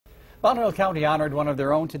Centennial County honored one of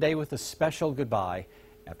their own today with a special goodbye.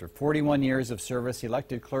 After 41 years of service,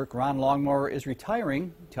 elected clerk Ron Longmore is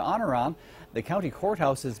retiring. To honor Ron, the county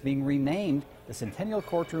courthouse is being renamed the Centennial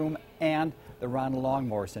Courtroom and the Ron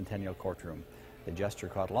Longmore Centennial Courtroom. The gesture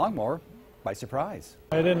caught Longmore by surprise.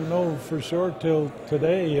 I didn't know for sure till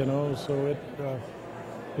today, so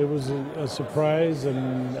it was a surprise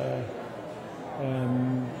and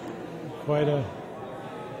quite a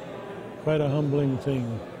humbling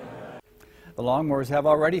thing. The Longmores have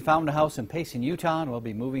already found a house in Payson, Utah, and will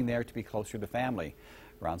be moving there to be closer to family.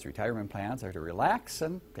 Ron's retirement plans are to relax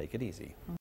and take it easy.